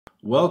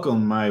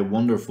Welcome my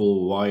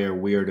wonderful wire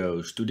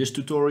weirdos to this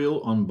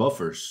tutorial on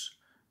buffers.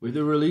 With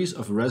the release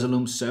of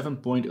Resolume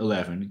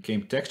 7.11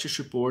 came texture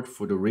support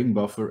for the ring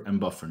buffer and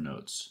buffer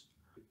nodes.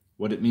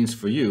 What it means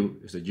for you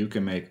is that you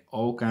can make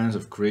all kinds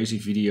of crazy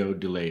video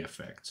delay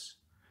effects.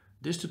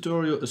 This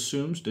tutorial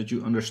assumes that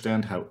you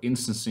understand how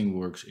instancing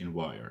works in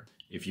Wire.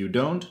 If you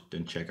don't,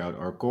 then check out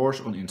our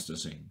course on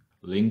instancing,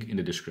 link in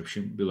the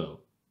description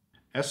below.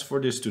 As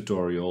for this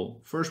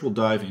tutorial, first we'll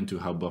dive into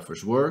how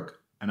buffers work,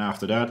 and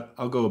after that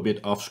I'll go a bit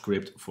off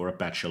script for a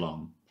patch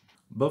along.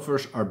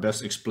 Buffers are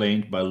best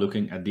explained by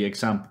looking at the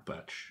example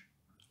patch.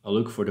 I'll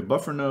look for the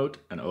buffer node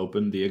and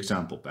open the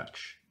example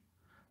patch.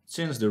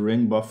 Since the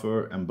ring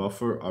buffer and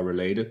buffer are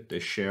related, they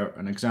share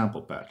an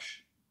example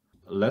patch.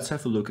 Let's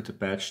have a look at the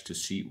patch to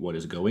see what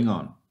is going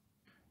on.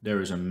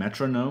 There is a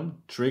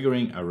metronome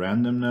triggering a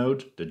random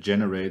node that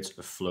generates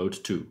a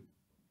float 2.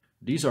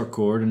 These are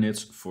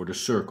coordinates for the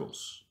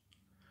circles.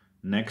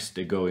 Next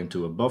they go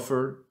into a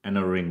buffer and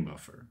a ring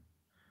buffer.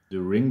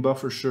 The ring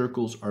buffer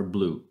circles are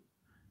blue.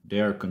 They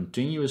are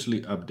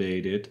continuously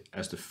updated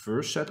as the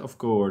first set of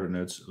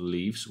coordinates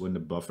leaves when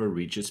the buffer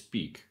reaches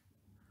peak.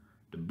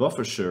 The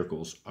buffer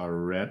circles are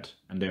red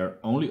and they are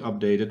only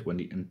updated when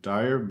the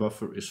entire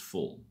buffer is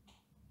full.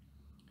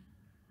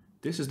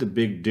 This is the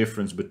big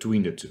difference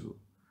between the two.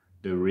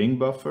 The ring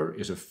buffer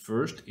is a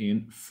first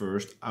in,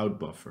 first out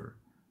buffer.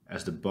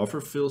 As the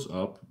buffer fills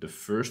up, the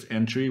first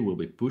entry will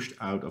be pushed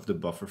out of the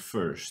buffer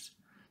first.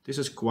 This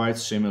is quite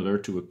similar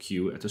to a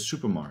queue at a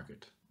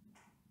supermarket.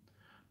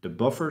 The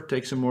buffer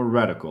takes a more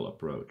radical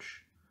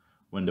approach.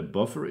 When the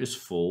buffer is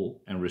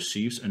full and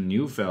receives a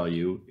new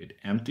value, it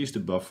empties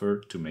the buffer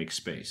to make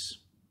space.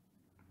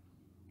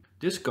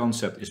 This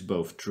concept is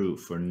both true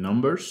for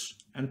numbers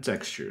and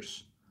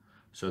textures.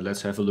 So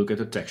let's have a look at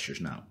the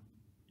textures now.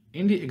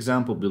 In the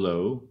example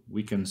below,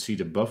 we can see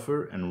the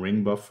buffer and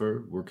ring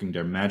buffer working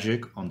their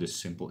magic on this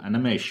simple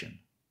animation.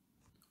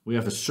 We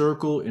have a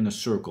circle in a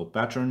circle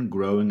pattern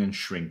growing and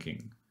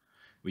shrinking.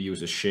 We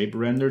use a shape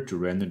render to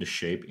render the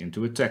shape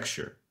into a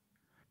texture.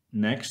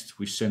 Next,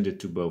 we send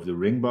it to both the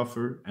ring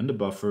buffer and the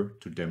buffer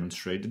to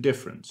demonstrate the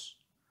difference.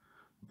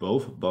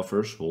 Both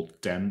buffers hold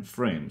 10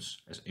 frames,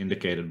 as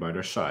indicated by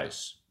their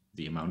size,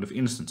 the amount of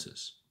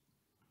instances.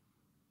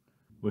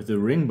 With the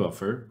ring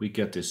buffer, we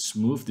get this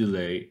smooth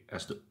delay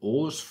as the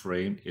oldest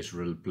frame is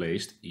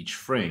replaced each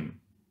frame.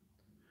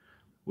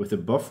 With the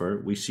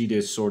buffer, we see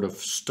this sort of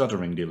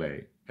stuttering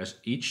delay, as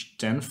each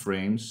 10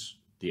 frames,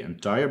 the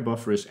entire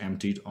buffer is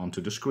emptied onto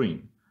the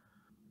screen.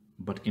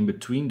 But in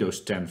between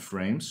those 10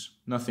 frames,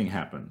 nothing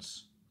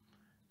happens.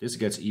 This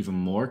gets even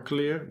more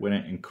clear when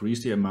I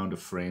increase the amount of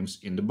frames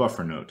in the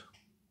buffer node.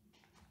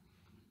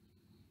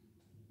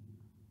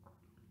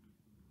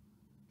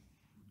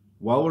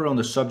 While we're on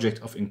the subject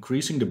of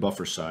increasing the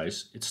buffer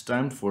size, it's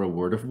time for a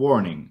word of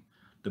warning.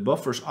 The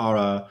buffers are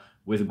a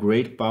with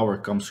great power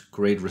comes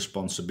great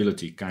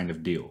responsibility kind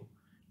of deal.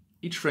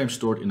 Each frame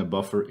stored in a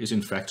buffer is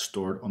in fact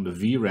stored on the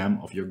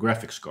VRAM of your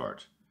graphics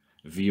card.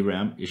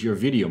 VRAM is your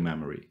video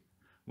memory.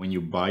 When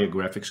you buy a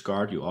graphics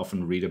card, you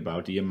often read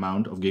about the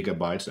amount of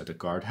gigabytes that the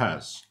card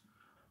has.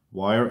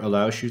 Wire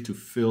allows you to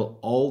fill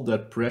all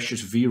that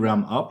precious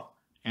VRAM up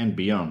and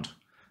beyond.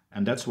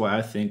 And that's why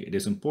I think it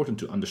is important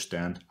to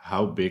understand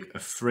how big a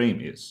frame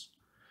is.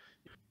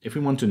 If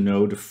we want to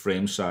know the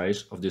frame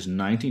size of this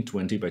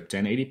 1920 by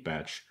 1080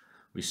 patch,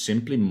 we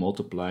simply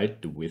multiply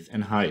the width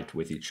and height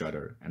with each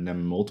other and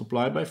then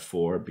multiply by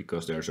 4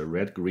 because there's a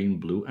red, green,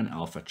 blue and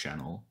alpha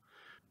channel.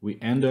 We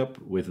end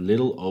up with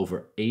little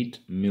over 8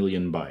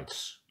 million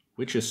bytes,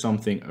 which is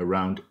something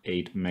around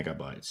 8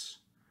 megabytes.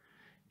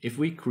 If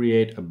we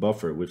create a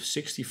buffer with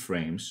 60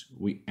 frames,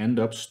 we end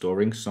up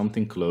storing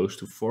something close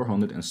to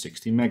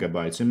 460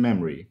 megabytes in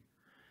memory.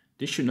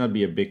 This should not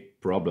be a big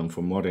problem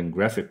for modern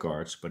graphic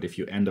cards, but if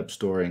you end up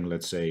storing,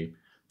 let's say,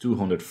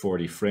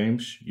 240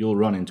 frames, you'll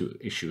run into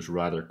issues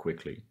rather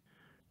quickly.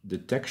 The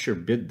texture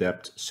bit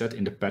depth set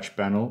in the patch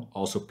panel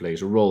also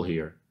plays a role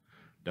here.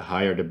 The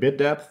higher the bit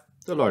depth,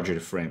 the larger the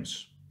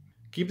frames.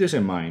 Keep this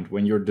in mind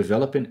when you're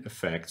developing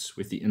effects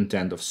with the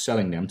intent of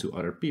selling them to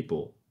other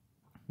people.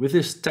 With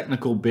this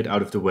technical bit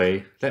out of the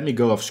way, let me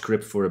go off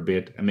script for a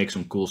bit and make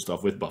some cool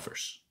stuff with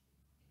buffers.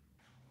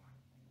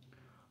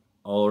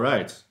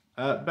 Alright,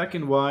 back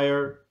in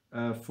Wire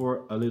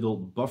for a little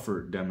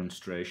buffer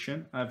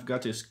demonstration. I've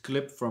got this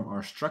clip from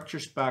our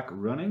structures pack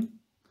running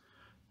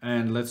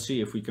and let's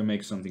see if we can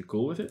make something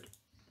cool with it.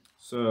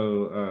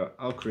 So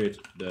I'll create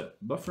the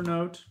buffer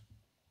node.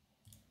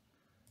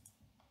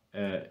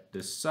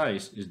 The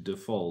size is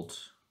default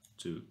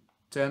to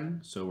 10,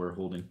 so we're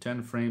holding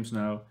 10 frames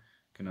now.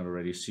 Can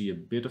already see a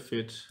bit of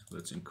it.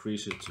 Let's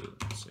increase it to,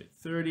 let's say,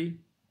 30.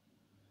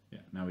 Yeah,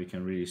 now we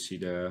can really see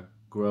the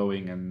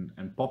growing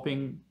and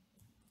popping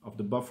of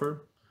the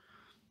buffer.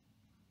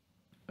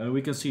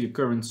 We can see the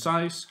current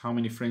size, how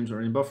many frames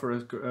are in buffer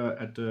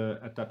at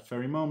that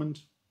very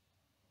moment.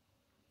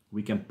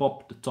 We can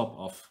pop the top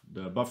of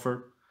the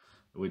buffer,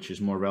 which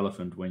is more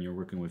relevant when you're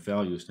working with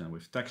values than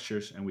with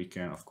textures, and we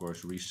can of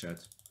course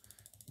reset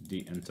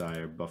the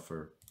entire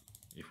buffer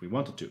if we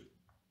wanted to.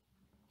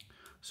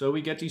 So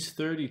we get these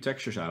 30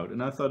 textures out,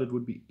 and I thought it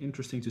would be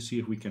interesting to see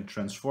if we can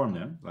transform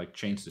them, like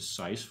change the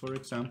size, for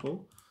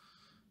example.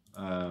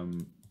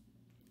 Of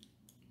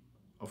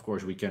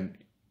course, we can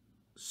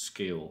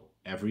scale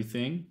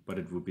everything, but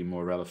it would be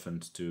more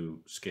relevant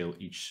to scale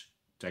each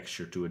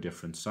texture to a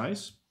different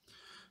size.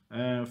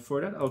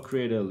 For that, I'll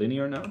create a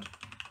linear node,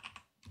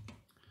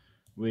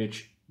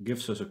 which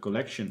gives us a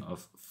collection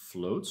of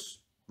floats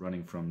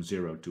running from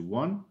 0 to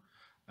 1.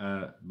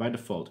 By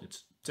default,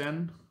 it's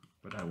 10,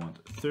 but I want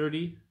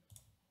 30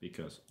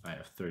 because I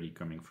have 30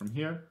 coming from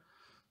here.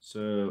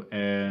 So,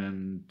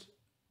 and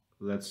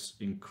let's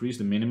increase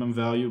the minimum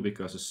value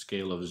because a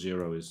scale of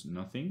 0 is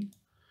nothing.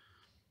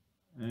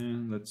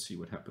 And let's see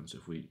what happens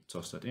if we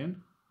toss that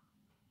in.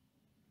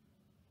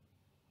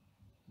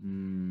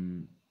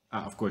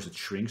 Of course it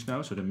shrinks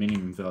now, so the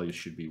minimum value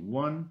should be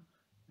 1,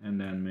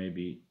 and then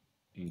maybe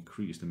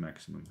increase the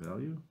maximum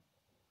value.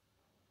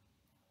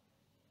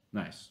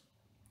 Nice.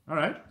 All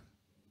right.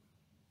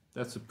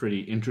 That's a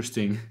pretty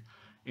interesting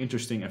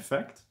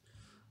effect.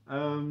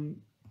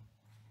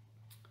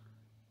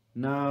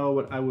 Now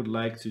what I would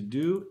like to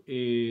do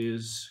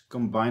is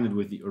combine it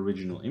with the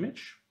original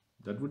image.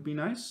 That would be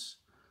nice.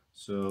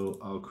 So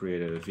I'll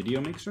create a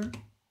video mixer,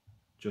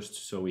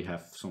 just so we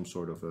have some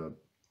sort of a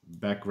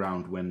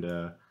background when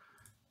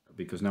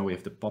because now we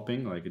have the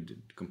popping, like it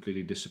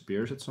completely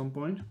disappears at some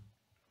point.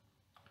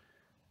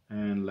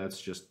 And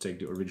let's just take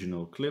the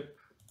original clip,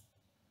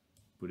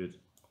 put it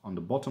on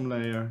the bottom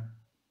layer.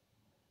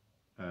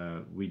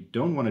 We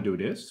don't want to do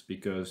this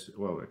because,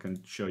 well, I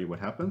can show you what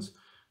happens.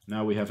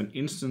 Now we have an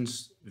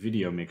instance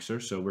video mixer,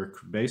 so we're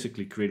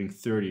basically creating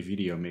 30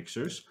 video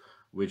mixers,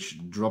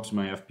 which drops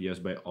my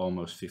FPS by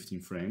almost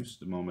 15 frames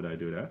the moment I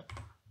do that.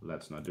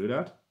 Let's not do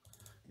that.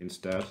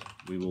 Instead,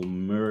 we will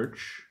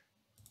merge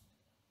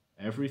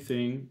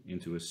everything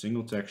into a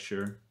single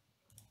texture,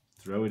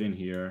 throw it in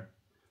here.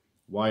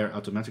 Wire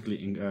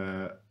automatically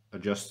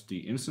adjusts the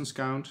instance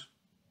count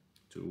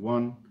to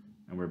 1,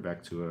 and we're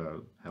back to a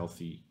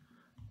healthy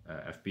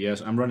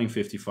FPS. I'm running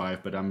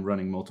 55, but I'm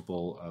running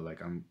multiple,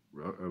 like I'm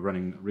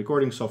running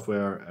recording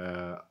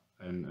software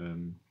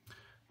and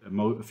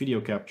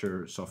video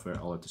capture software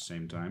all at the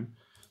same time,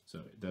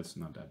 so that's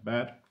not that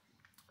bad.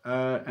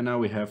 And now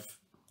we have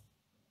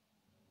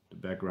the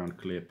background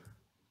clip,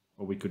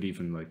 or we could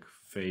even like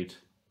fade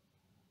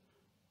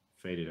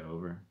it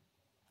over,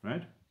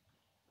 right?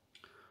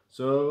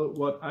 So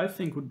what I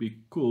think would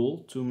be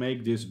cool to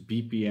make this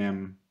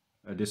BPM,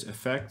 this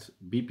effect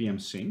BPM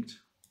synced,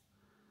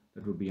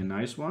 that would be a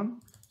nice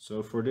one.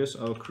 So for this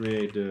I'll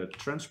create the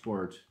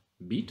transport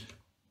beat,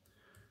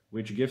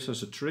 which gives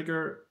us a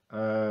trigger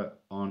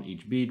on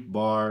each beat,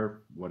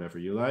 bar, whatever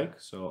you like.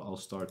 So I'll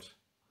start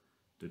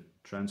the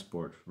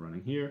transport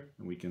running here,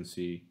 and we can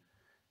see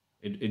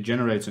it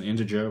generates an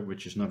integer,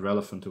 which is not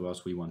relevant to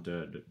us. We want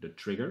the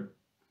trigger.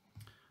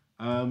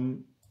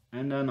 And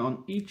then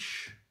on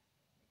each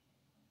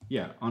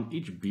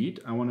beat,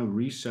 I want to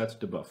reset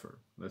the buffer.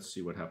 Let's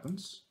see what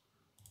happens.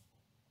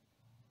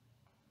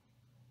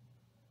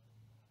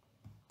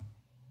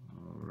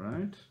 All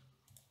right.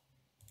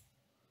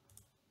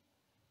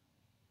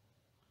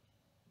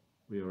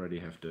 We already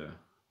have the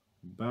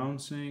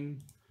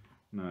bouncing.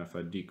 Now if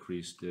I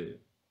decrease the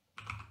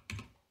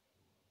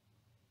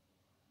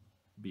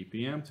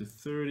BPM to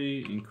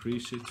 30,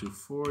 increase it to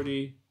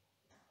 40.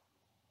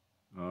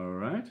 All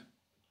right.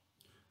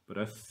 But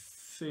I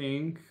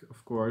think,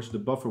 of course, the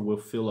buffer will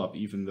fill up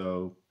even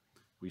though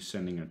we're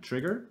sending a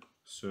trigger.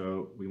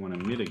 So we want to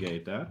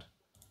mitigate that.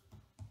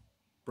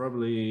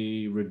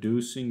 Probably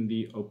reducing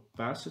the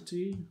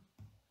opacity.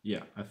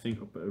 Yeah, I think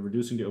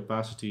reducing the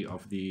opacity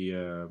of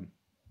the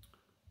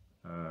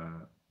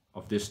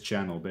of this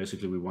channel.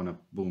 Basically, we want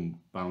to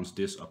bounce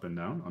this up and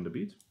down on the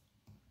beat.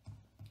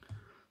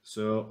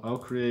 So I'll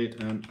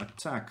create an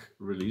attack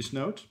release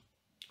node.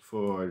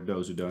 For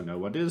those who don't know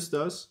what this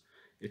does,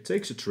 it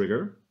takes a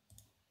trigger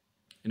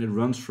and it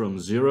runs from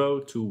 0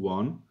 to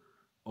 1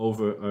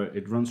 over.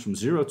 It runs from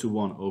 0 to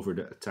 1 over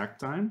the attack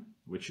time,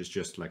 which is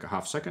just like a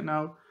half second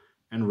now,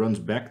 and runs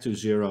back to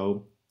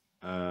 0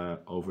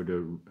 over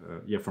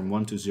the from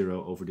 1 to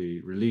 0 over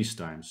the release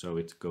time. So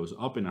it goes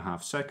up in a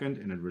half second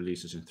and it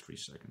releases in 3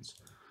 seconds.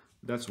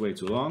 That's way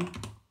too long.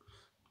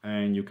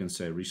 And you can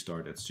say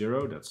restart at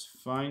 0. That's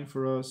fine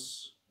for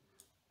us.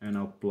 And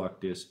I'll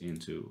plug this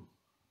into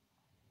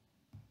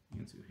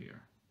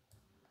here.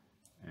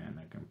 And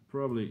I can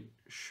probably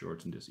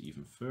shorten this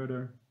even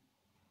further.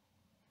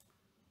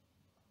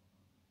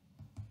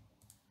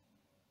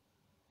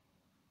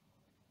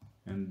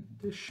 And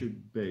this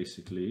should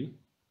basically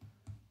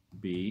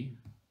be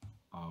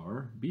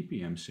our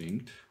BPM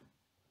synced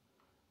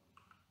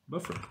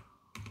buffer.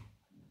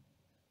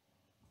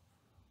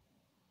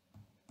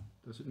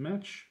 Does it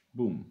match?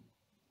 Boom,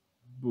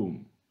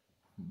 boom,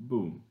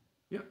 boom.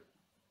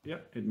 Yeah,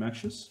 it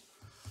matches.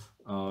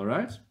 All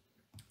right.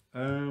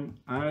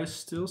 I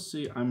still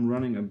see I'm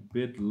running a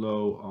bit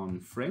low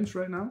on frames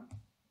right now.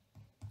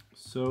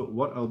 So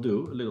what I'll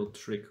do, a little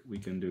trick we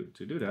can do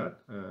to do that,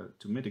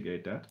 to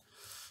mitigate that,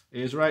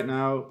 is right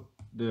now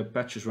the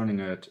patch is running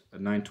at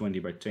 920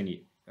 by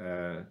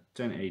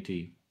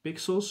 1080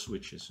 pixels,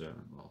 which is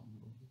well,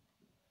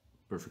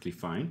 perfectly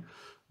fine.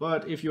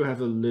 But if you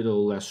have a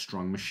little less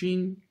strong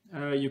machine,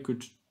 you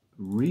could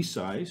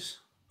resize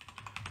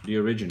the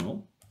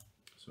original.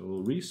 So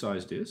we'll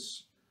resize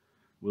this.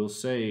 We'll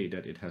say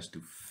that it has to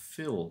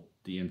fill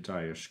the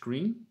entire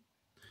screen,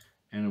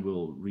 and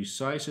we'll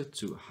resize it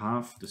to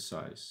half the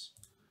size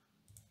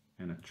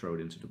and throw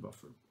it into the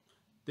buffer.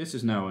 This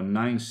is now a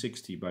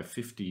 960 by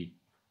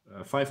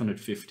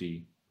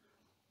 550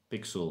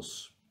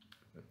 pixels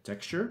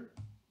texture,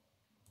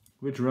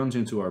 which runs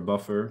into our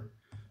buffer,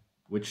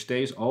 which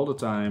stays all the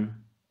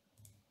time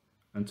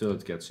until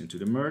it gets into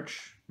the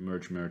merge.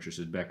 Merge merges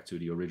it back to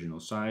the original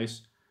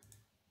size.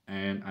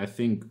 And I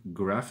think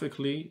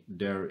graphically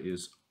there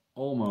is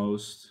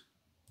almost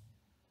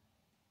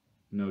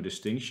no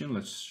distinction.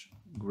 Let's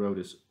grow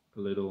this a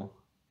little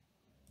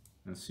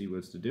and see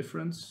what's the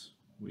difference.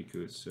 We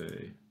could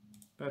say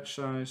patch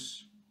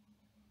size.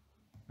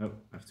 Oh,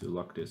 I have to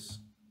lock this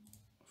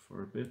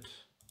for a bit.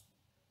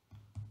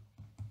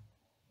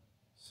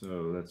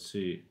 So let's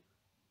see.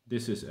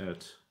 This is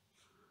at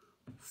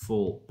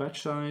full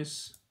patch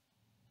size.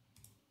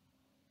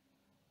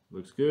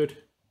 Looks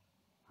good.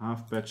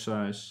 Half patch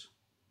size.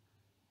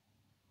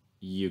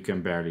 You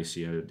can barely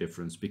see a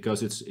difference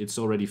because it's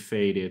already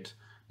faded.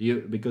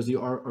 Because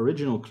the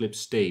original clip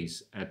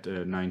stays at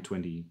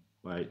 920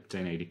 by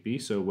 1080p.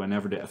 So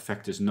whenever the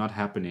effect is not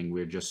happening,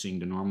 we're just seeing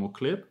the normal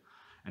clip,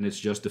 and it's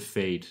just the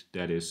fade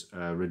that is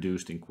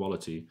reduced in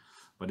quality.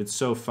 But it's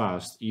so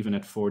fast, even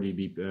at just 40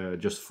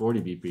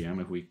 BPM.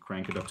 If we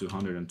crank it up to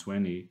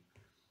 120,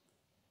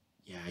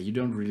 yeah, you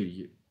don't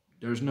really.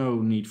 There's no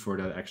need for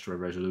that extra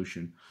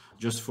resolution.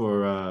 Just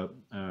for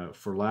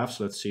laughs,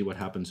 let's see what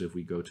happens if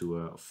we go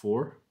to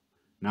 4.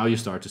 Now you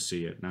start to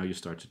see it. Now you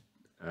start to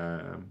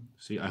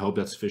see. I hope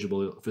that's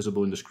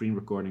visible in the screen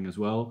recording as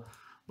well.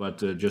 But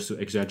just to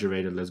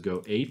exaggerate it, let's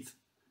go 8.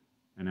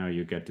 And now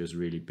you get this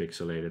really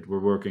pixelated. We're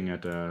working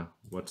at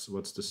what's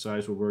the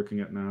size we're working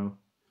at now?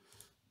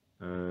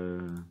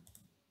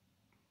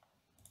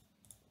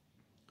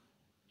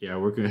 Yeah,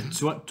 we're working at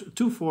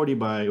 240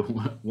 by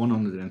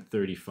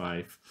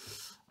 135.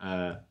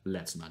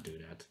 Let's not do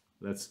that.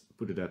 Let's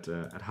put it at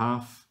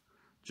half,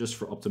 just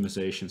for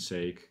optimization's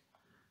sake.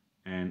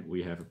 And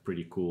we have a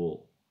pretty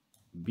cool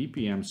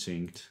BPM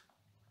synced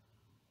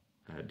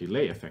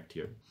delay effect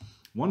here.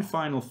 One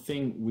final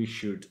thing we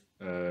should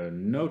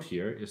note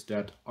here is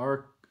that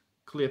our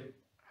clip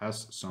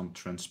has some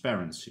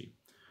transparency.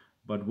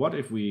 But what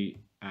if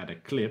we add a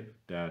clip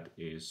that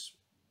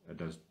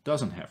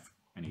doesn't have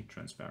any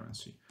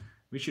transparency?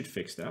 We should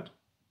fix that.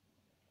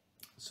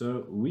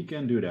 So we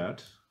can do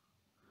that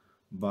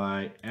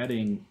by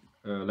adding,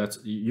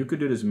 you could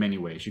do this many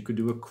ways. You could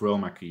do a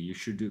chroma key, you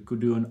could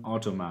do an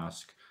auto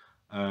mask,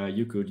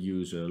 you could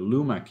use a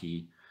luma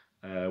key,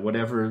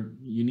 whatever.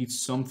 You need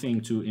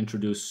something to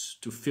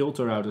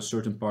filter out a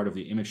certain part of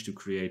the image to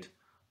create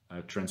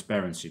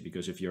transparency.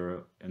 Because if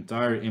your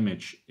entire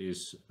image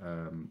is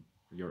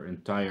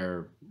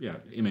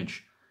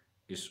image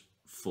is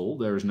full,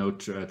 there is no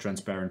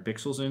transparent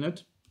pixels in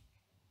it,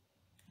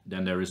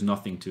 then there is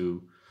nothing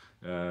to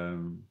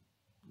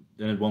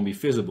then it won't be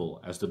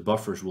visible, as the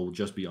buffers will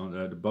just be on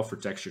the buffer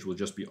textures will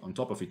just be on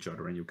top of each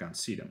other and you can't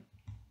see them.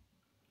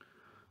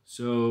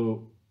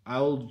 So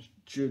I'll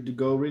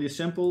go really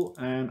simple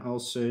and I'll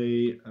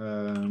say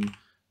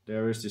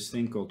there is this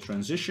thing called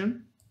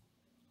transition,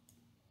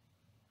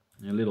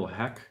 a little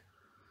hack.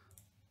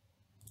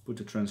 Put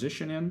the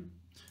transition in,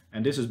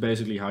 and this is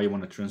basically how you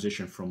want to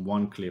transition from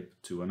one clip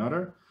to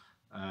another.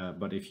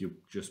 But if you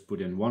just put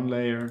in one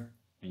layer,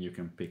 and you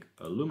can pick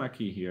a luma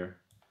key here,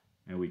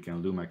 and we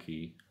can luma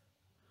key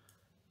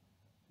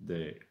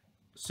the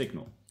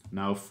signal.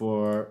 Now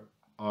for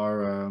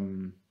our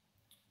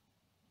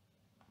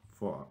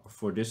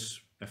for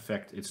this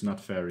effect, it's not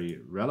very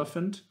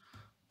relevant,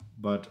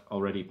 but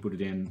already put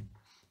it in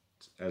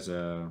as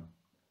a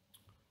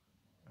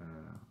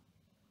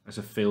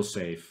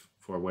failsafe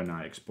for when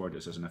I export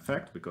this as an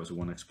effect, because we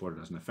want to export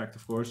it as an effect,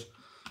 of course.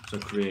 So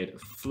create a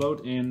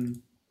float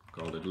in,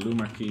 call it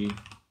luma key,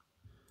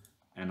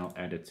 and I'll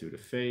add it to the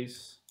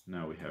face.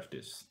 Now we have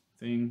this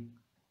thing.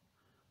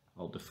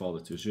 I'll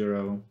default it to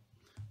 0.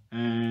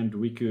 And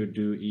we could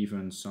do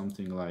even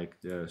something like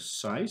the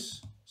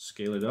size,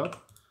 scale it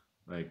up,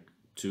 like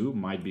 2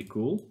 might be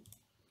cool.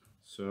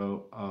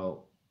 So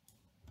I'll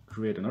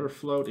create another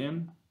float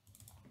in.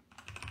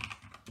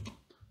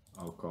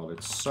 I'll call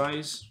it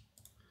size.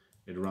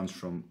 It runs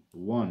from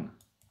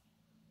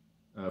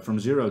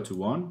 0 to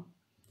 1,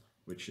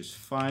 which is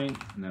fine.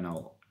 And then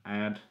I'll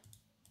add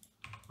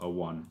a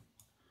 1.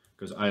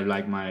 Because I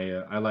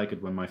like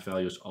it when my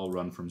values all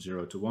run from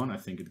 0 to 1. I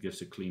think it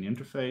gives a clean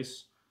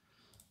interface.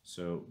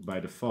 So by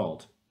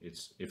default,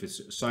 if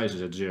its size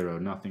is at 0,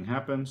 nothing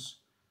happens.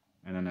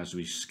 And then as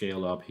we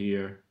scale up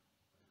here,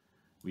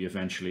 we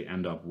eventually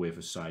end up with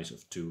a size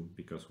of 2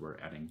 because we're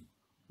adding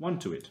 1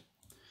 to it.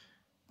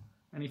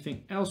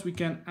 Anything else we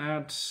can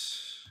add?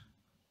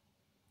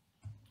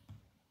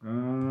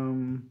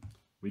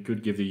 We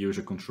could give the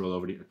user control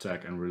over the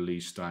attack and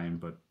release time,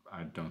 but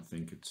I don't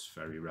think it's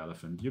very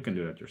relevant. You can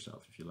do that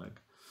yourself if you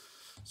like.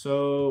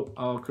 So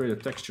I'll create a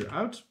texture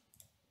out.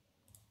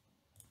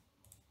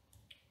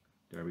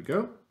 There we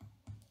go.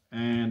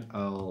 And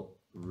I'll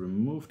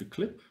remove the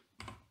clip,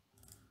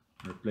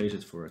 replace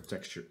it for a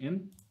texture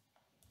in.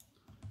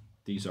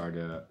 These are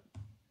the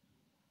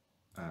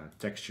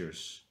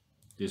textures.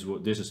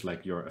 This is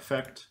like your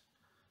effect,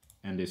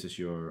 and this is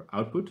your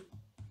output.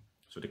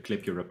 So the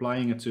clip you're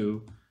applying it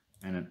to,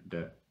 and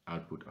the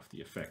output of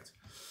the effect.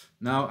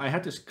 Now I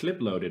had this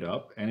clip loaded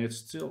up, and it's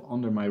still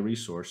under my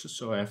resources,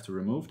 so I have to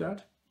remove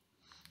that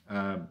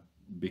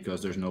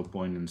because there's no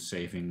point in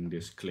saving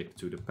this clip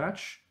to the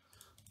patch.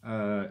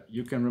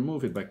 You can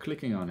remove it by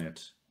clicking on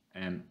it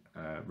and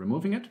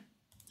removing it.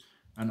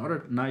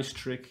 Another nice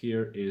trick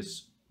here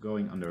is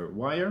going under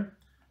Wire,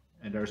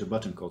 and there's a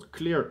button called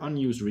Clear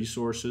Unused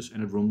Resources,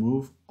 and it will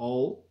remove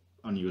all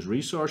unused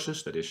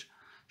resources, that is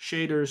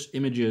shaders,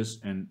 images,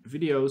 and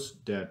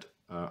videos that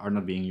are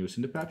not being used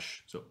in the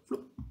patch. So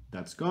floop,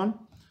 that's gone.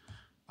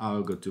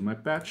 I'll go to my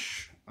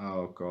patch.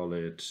 I'll call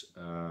it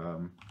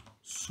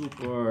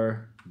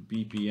Super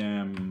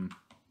BPM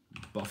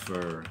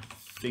Buffer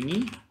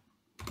Thingy.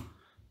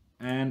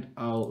 And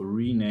I'll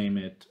rename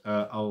it,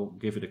 I'll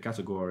give it a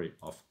category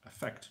of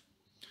effect.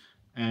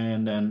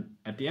 And then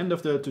at the end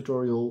of the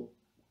tutorial,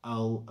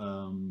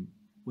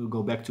 we'll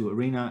go back to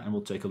Arena and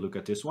we'll take a look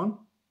at this one.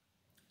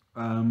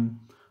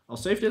 I'll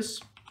save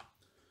this.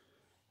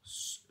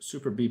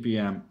 Super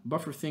BPM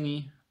buffer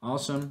thingy,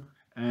 awesome.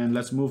 And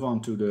let's move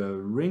on to the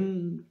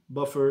ring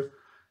buffer,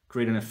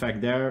 create an effect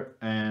there,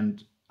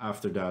 and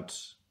after that,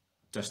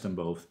 test them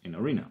both in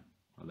Arena.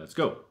 Well, let's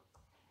go.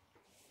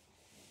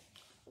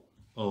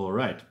 All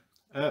right,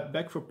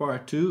 back for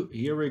part 2.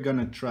 Here we're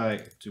gonna try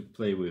to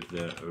play with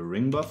the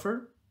ring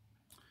buffer.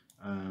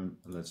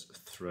 Let's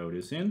throw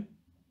this in.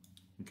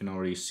 You can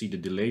already see the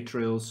delay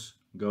trails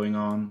going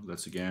on.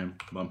 Let's again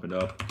bump it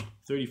up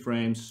 30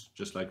 frames,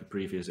 just like the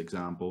previous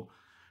example.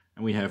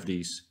 And we have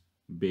these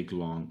big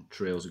long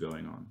trails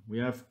going on. We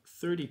have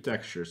 30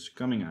 textures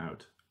coming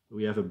out.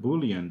 We have a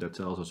Boolean that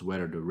tells us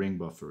whether the ring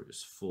buffer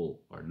is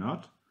full or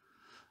not.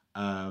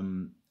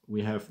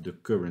 We have the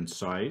current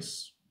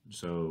size.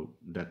 So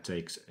that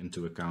takes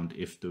into account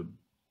if the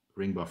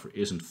ring buffer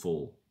isn't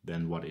full,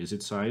 then what is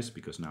its size?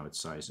 Because now its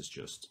size is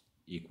just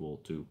equal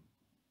to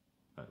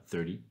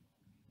 30,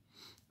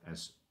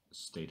 as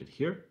stated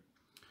here.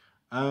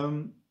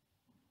 And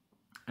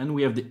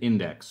we have the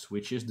index,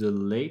 which is the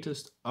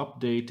latest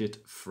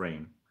updated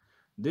frame.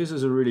 This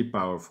is a really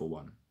powerful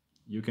one.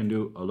 You can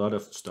do a lot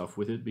of stuff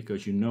with it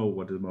because you know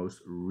what the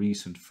most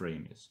recent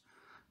frame is,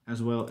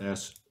 as well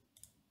as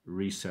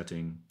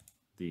resetting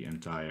the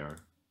entire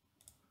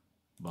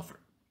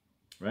buffer,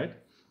 right?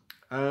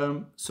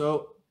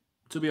 So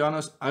to be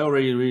honest, I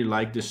already really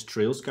like this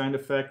trails kind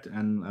of effect,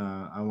 and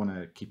I want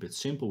to keep it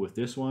simple with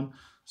this one.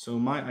 So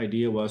my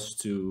idea was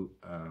to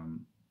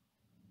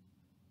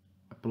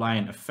apply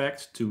an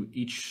effect to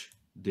each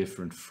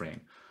different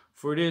frame.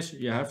 For this,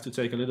 you have to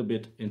take a little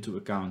bit into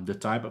account the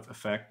type of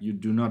effect. You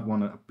do not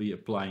want to be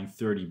applying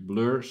 30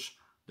 blurs.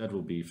 That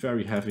will be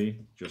very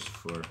heavy, just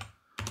for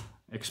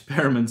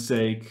experiment's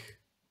sake.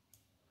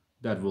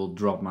 That will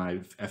drop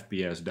my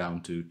FPS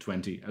down to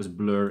 20, as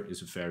blur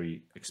is a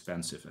very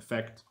expensive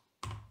effect.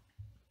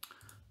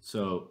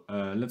 So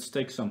let's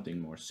take something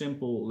more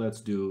simple.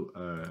 Let's do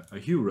a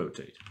hue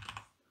rotate.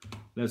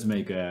 Let's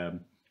make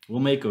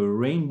we'll make a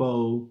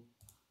rainbow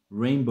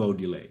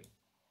delay,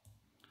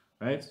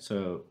 right?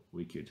 So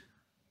we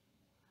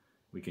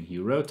can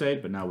hue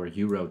rotate, but now we're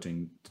hue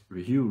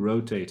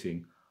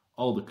rotating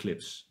all the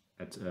clips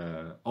at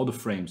all the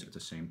frames at the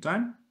same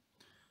time.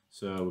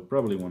 So we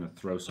probably want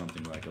to throw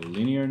something like a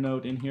linear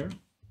node in here.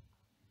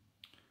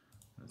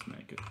 Let's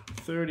make it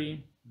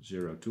 30,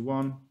 0 to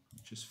 1,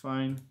 which is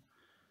fine.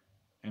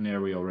 And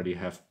there we already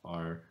have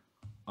our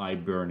eye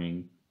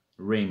burning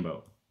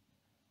rainbow.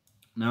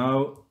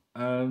 Now,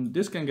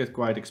 this can get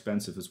quite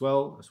expensive as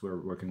well, as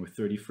we're working with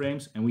 30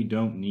 frames, and we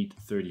don't need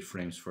 30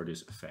 frames for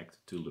this effect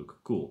to look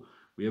cool.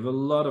 We have a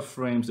lot of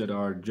frames that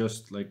are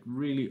just like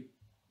really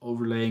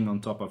overlaying on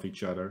top of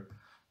each other.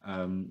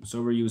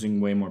 So we're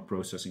using way more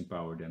processing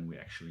power than we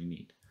actually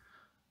need.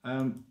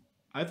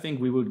 I think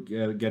we would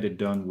get it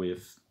done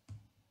with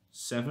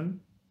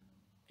 7,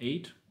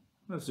 8.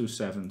 Let's do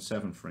 7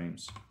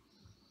 frames.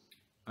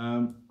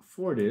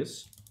 For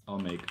this, I'll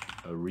make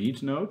a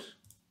read node.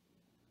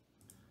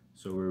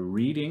 So we're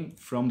reading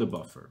from the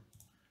buffer.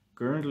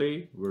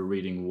 Currently, we're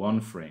reading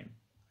 1 frame,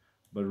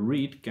 but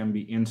read can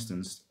be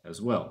instanced as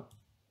well.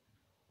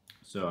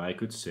 So I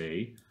could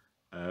say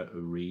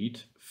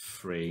read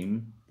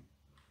frame,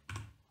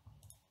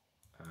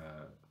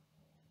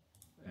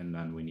 and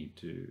then we need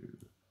to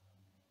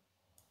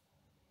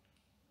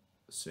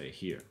say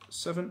here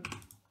 7.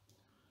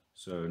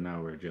 So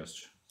now we're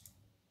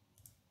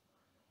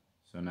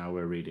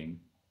reading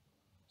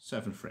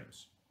 7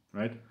 frames,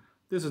 right?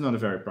 This is not a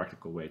very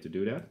practical way to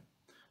do that,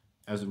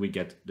 as we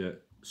get the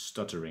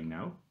stuttering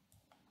now.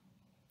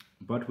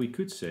 But we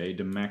could say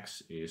the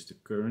max is the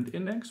current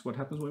index. What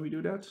happens when we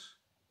do that?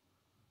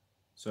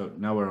 So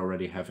now we're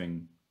already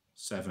having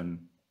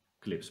 7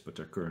 clips, but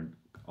they're current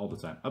all the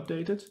time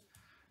updated.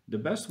 The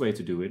best way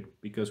to do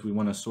it, because we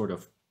want to sort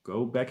of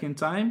go back in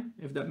time,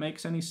 if that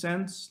makes any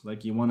sense.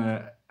 Like you want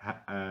to,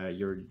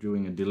 you're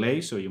doing a delay,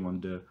 so you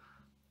want the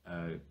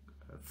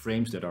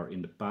frames that are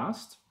in the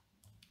past,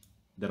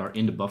 that are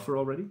in the buffer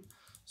already.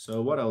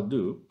 So what I'll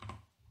do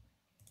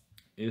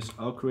is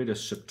I'll create a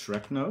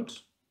subtract node,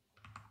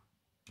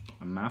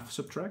 a math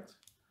subtract,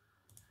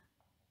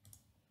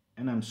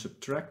 and I'm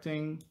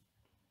subtracting,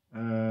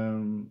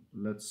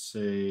 let's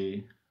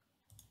say,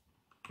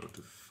 go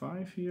to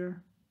 5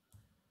 here.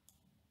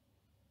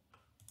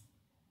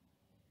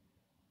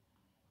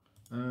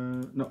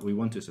 No, we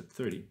want this at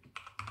 30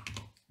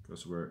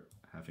 because we're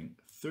having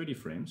 30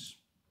 frames.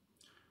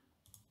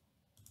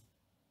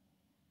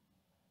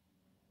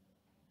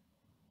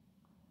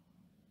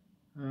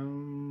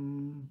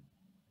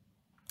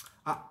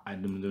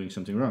 I'm doing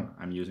something wrong.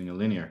 I'm using a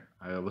linear.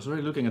 I was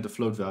already looking at the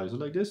float values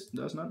like this.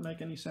 Does not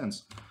make any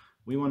sense.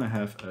 We want to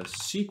have a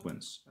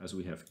sequence as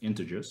we have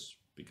integers,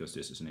 because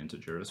this is an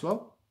integer as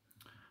well.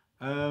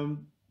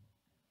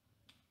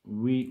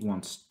 We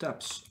want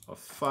steps of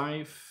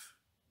 5,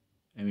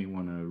 and we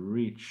want to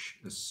reach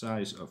a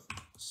size of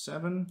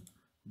 7.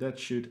 That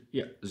should,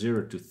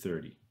 0 to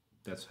 30.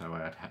 That's how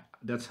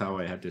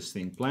I had this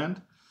thing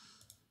planned.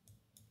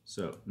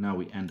 So now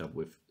we end up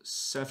with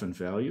 7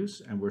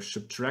 values, and we're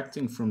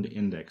subtracting from the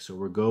index. So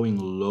we're going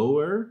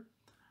lower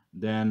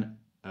than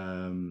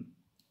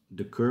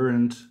the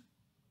current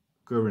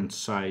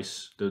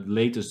size, the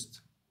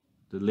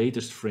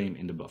latest frame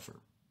in the buffer.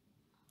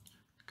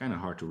 Kind of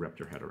hard to wrap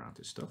your head around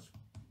this stuff.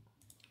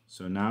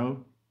 So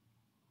now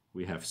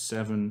we have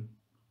 7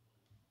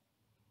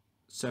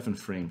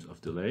 frames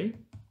of delay,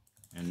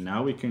 and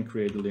now we can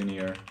create a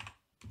linear,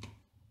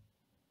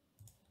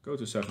 go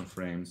to 7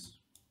 frames,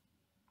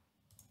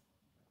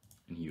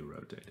 and you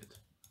rotate it.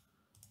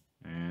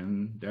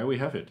 And there we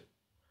have it.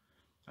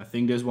 I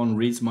think this one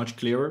reads much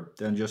clearer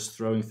than just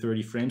throwing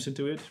 30 frames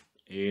into it.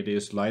 It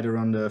is lighter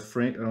on the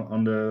frame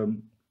on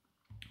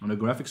the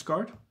graphics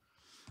card.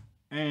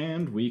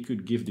 And we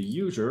could give the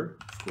user,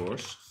 of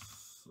course,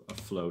 a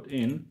float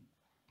in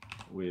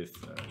with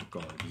we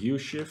call it U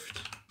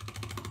shift.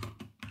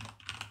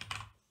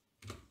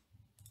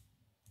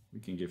 We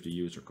can give the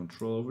user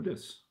control over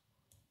this.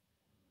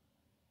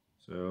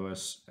 So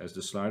as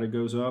the slider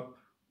goes up,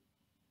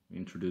 we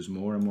introduce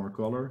more and more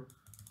color.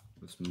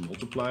 Let's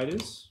multiply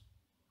this.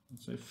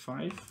 Let's say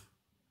 5,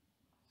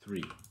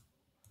 3.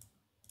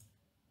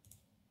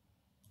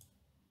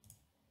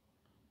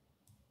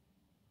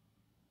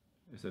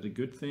 Is that a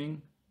good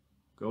thing?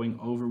 Going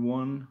over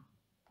 1?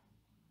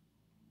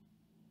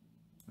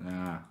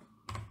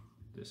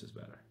 This is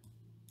better.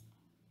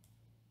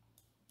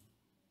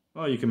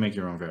 Oh, you can make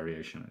your own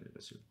variation of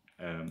this.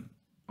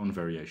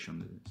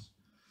 Variation of this.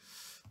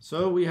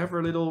 So we have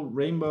our little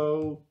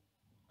rainbow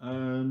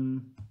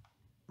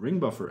ring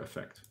buffer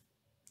effect.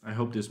 I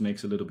hope this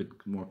makes a little bit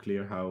more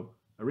clear how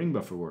a ring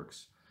buffer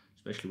works,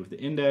 especially with the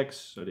index.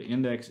 So the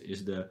index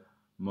is the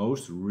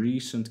most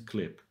recent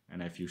clip,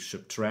 and if you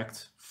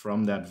subtract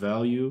from that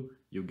value,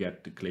 you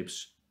get the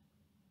clips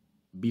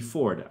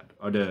before that,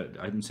 or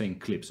I'm saying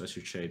clips, I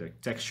should say, like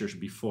textures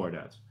before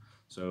that.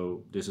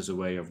 So this is a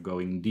way of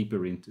going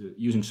deeper into,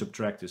 using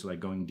subtract is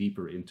like going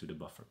deeper into the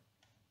buffer.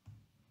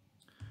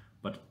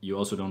 But you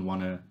also don't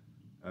want to,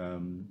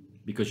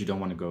 because you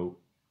don't want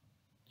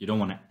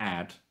to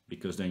add,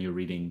 because then you're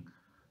reading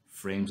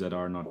frames that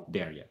are not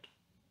there yet.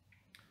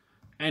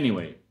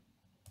 Anyway,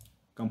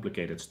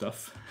 complicated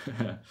stuff.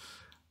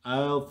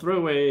 I'll throw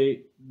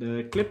away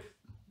the clip.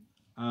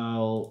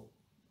 I'll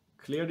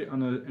clear the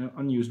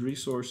unused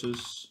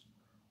resources.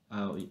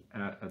 I'll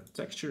add a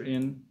texture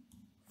in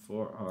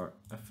for our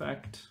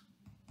effect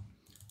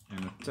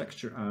and a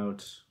texture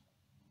out.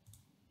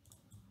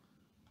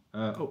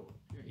 Oh,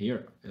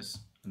 here is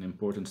an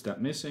important step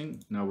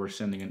missing. Now we're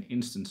sending an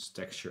instance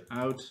texture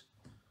out.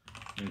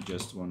 I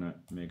just want to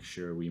make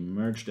sure we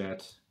merge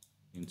that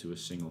into a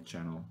single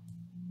channel.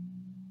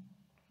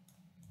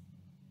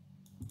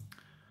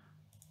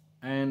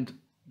 And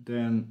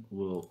then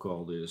we'll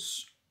call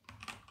this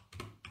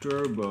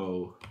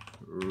turbo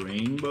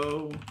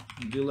rainbow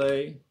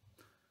delay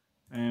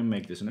and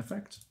make this an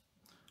effect.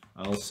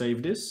 I'll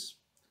save this,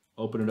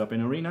 open it up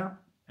in Arena,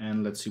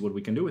 and let's see what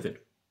we can do with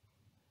it.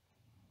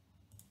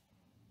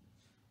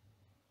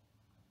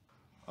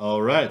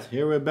 All right,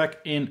 here we're back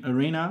in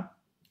Arena.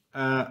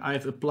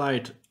 I've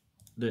applied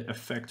the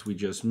effect we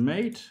just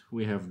made.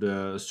 We have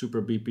the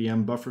super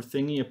BPM buffer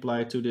thingy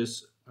applied to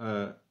this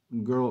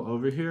girl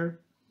over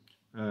here.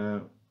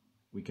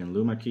 We can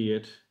luma key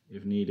it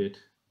if needed.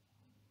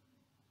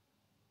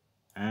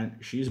 And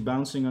she's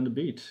bouncing on the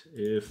beat.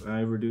 If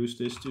I reduce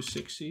this to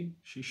 60,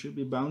 she should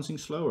be bouncing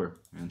slower,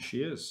 and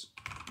she is.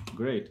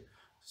 Great.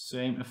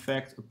 Same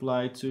effect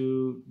applied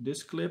to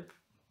this clip.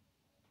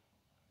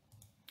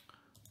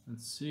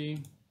 Let's see.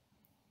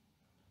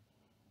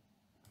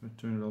 If I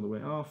turn it all the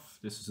way off,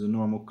 this is a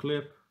normal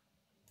clip.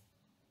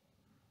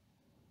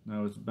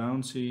 Now it's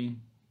bouncy.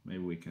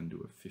 Maybe we can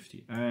do a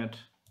 50 add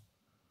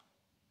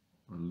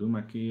or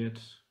luma key it.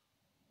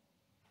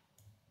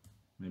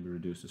 Maybe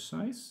reduce the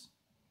size.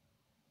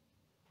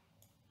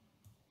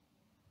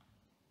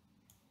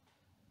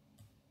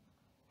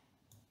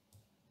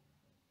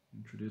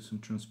 Introduce some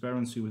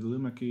transparency with the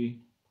luma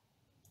key.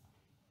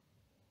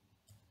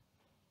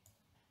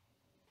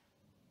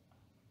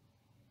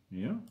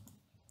 Yeah,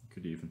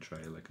 could even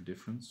try like a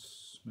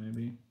difference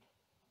maybe.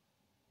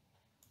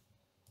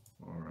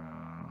 Or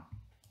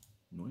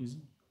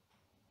noisy.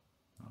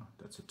 Oh,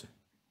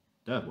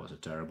 that was a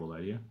terrible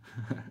idea.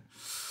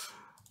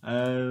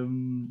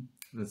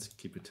 Let's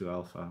keep it to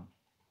alpha.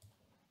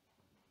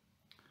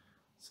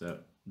 So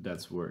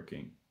that's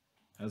working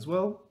as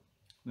well.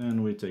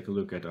 Then we take a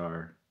look at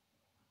our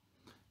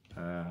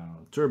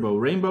turbo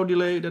rainbow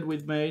delay that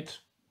we've made.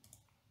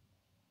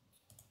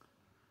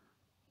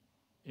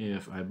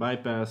 If I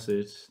bypass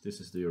it, this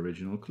is the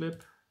original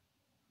clip.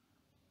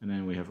 And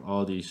then we have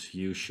all these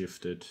hue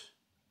shifted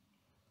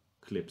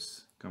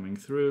clips coming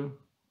through.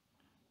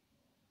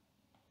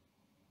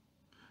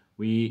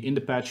 In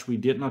the patch, we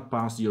did not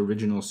pass the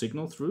original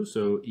signal through,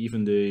 so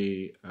even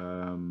the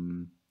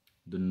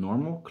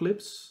normal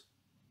clips,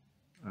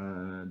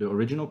 the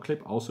original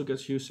clip also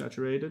gets hue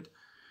saturated.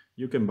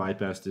 You can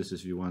bypass this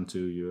if you want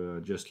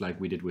to, just like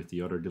we did with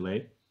the other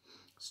delay.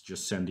 Let's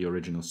just send the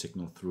original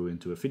signal through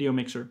into a video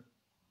mixer.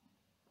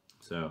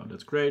 So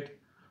that's great.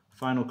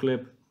 Final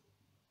clip,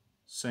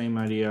 same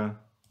idea.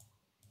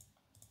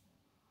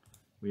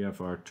 We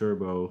have our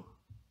turbo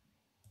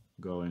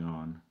going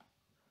on,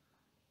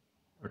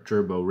 our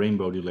turbo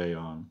rainbow delay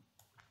on,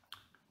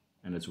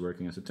 and it's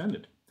working as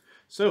intended.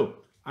 So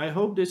I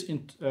hope this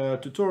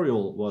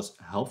tutorial was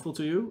helpful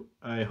to you.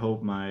 I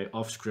hope my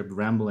off-script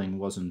rambling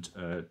wasn't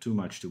too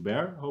much to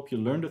bear. Hope you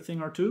learned a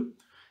thing or two.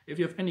 If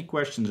you have any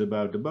questions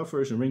about the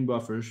buffers and ring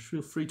buffers,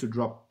 feel free to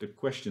drop the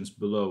questions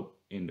below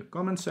in the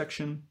comment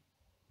section.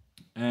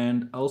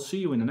 And I'll see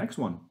you in the next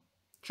one.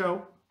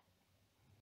 Ciao!